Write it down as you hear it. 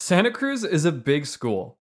Santa Cruz is a big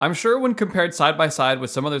school. I'm sure when compared side by side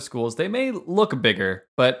with some other schools, they may look bigger,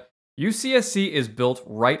 but UCSC is built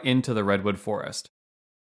right into the Redwood Forest.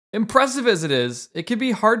 Impressive as it is, it can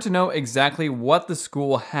be hard to know exactly what the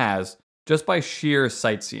school has just by sheer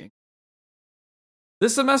sightseeing.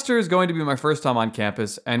 This semester is going to be my first time on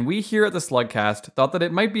campus, and we here at the Slugcast thought that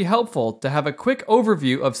it might be helpful to have a quick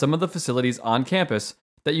overview of some of the facilities on campus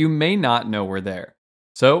that you may not know were there.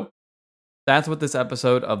 So, that's what this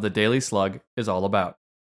episode of the Daily Slug is all about.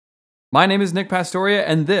 My name is Nick Pastoria,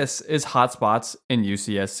 and this is Hotspots in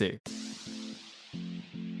UCSC.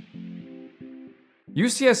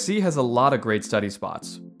 UCSC has a lot of great study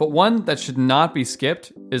spots, but one that should not be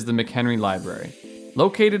skipped is the McHenry Library,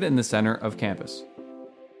 located in the center of campus.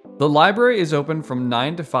 The library is open from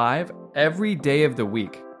 9 to 5 every day of the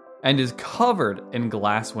week and is covered in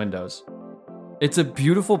glass windows. It's a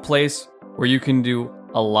beautiful place where you can do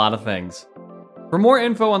a lot of things. For more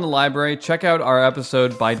info on the library, check out our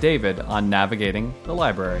episode by David on navigating the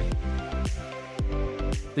library.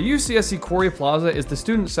 The UCSC Quarry Plaza is the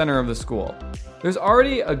student center of the school. There's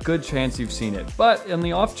already a good chance you've seen it, but in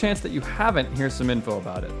the off chance that you haven't, here's some info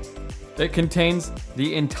about it. It contains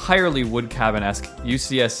the entirely wood cabin-esque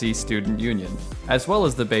UCSC Student Union, as well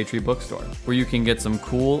as the Baytree Bookstore, where you can get some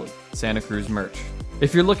cool Santa Cruz merch.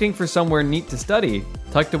 If you're looking for somewhere neat to study,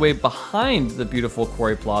 tucked away behind the beautiful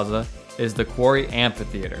Quarry Plaza is the Quarry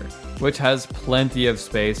Amphitheater, which has plenty of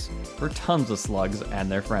space for tons of slugs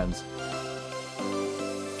and their friends.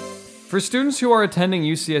 For students who are attending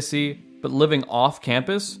UCSC but living off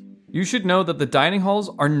campus, you should know that the dining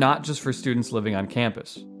halls are not just for students living on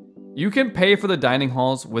campus. You can pay for the dining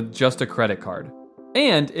halls with just a credit card.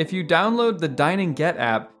 And if you download the Dining Get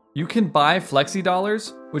app, you can buy Flexi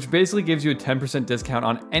Dollars, which basically gives you a 10% discount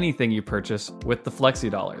on anything you purchase with the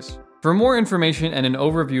Flexi Dollars. For more information and an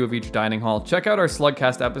overview of each dining hall, check out our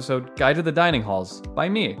Slugcast episode, Guide to the Dining Halls, by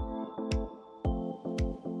me.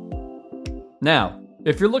 Now,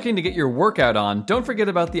 if you're looking to get your workout on, don't forget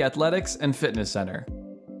about the Athletics and Fitness Center.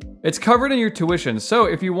 It's covered in your tuition, so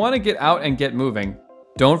if you want to get out and get moving,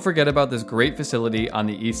 don't forget about this great facility on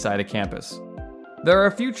the east side of campus. There are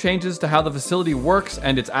a few changes to how the facility works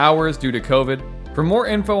and its hours due to COVID. For more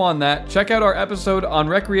info on that, check out our episode on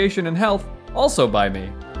recreation and health, also by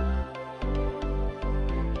me.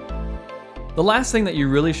 The last thing that you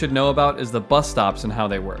really should know about is the bus stops and how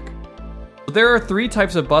they work. There are 3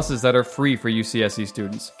 types of buses that are free for UCSC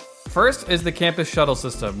students. First is the campus shuttle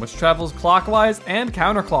system, which travels clockwise and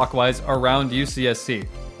counterclockwise around UCSC.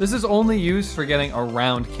 This is only used for getting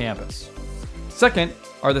around campus. Second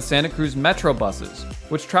are the Santa Cruz Metro buses,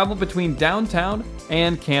 which travel between downtown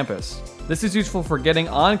and campus. This is useful for getting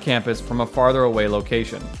on campus from a farther away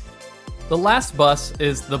location. The last bus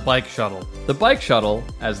is the bike shuttle. The bike shuttle,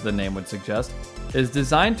 as the name would suggest, is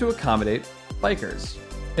designed to accommodate bikers.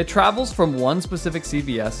 It travels from one specific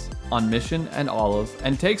CVS on Mission and Olive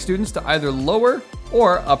and takes students to either lower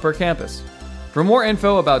or upper campus. For more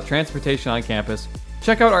info about transportation on campus,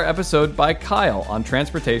 check out our episode by Kyle on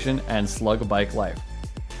transportation and slug bike life.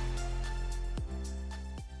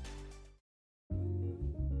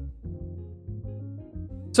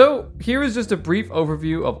 So, here is just a brief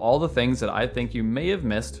overview of all the things that I think you may have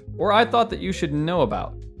missed or I thought that you should know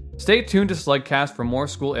about. Stay tuned to Slugcast for more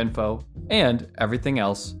school info and everything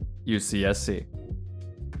else UCSC.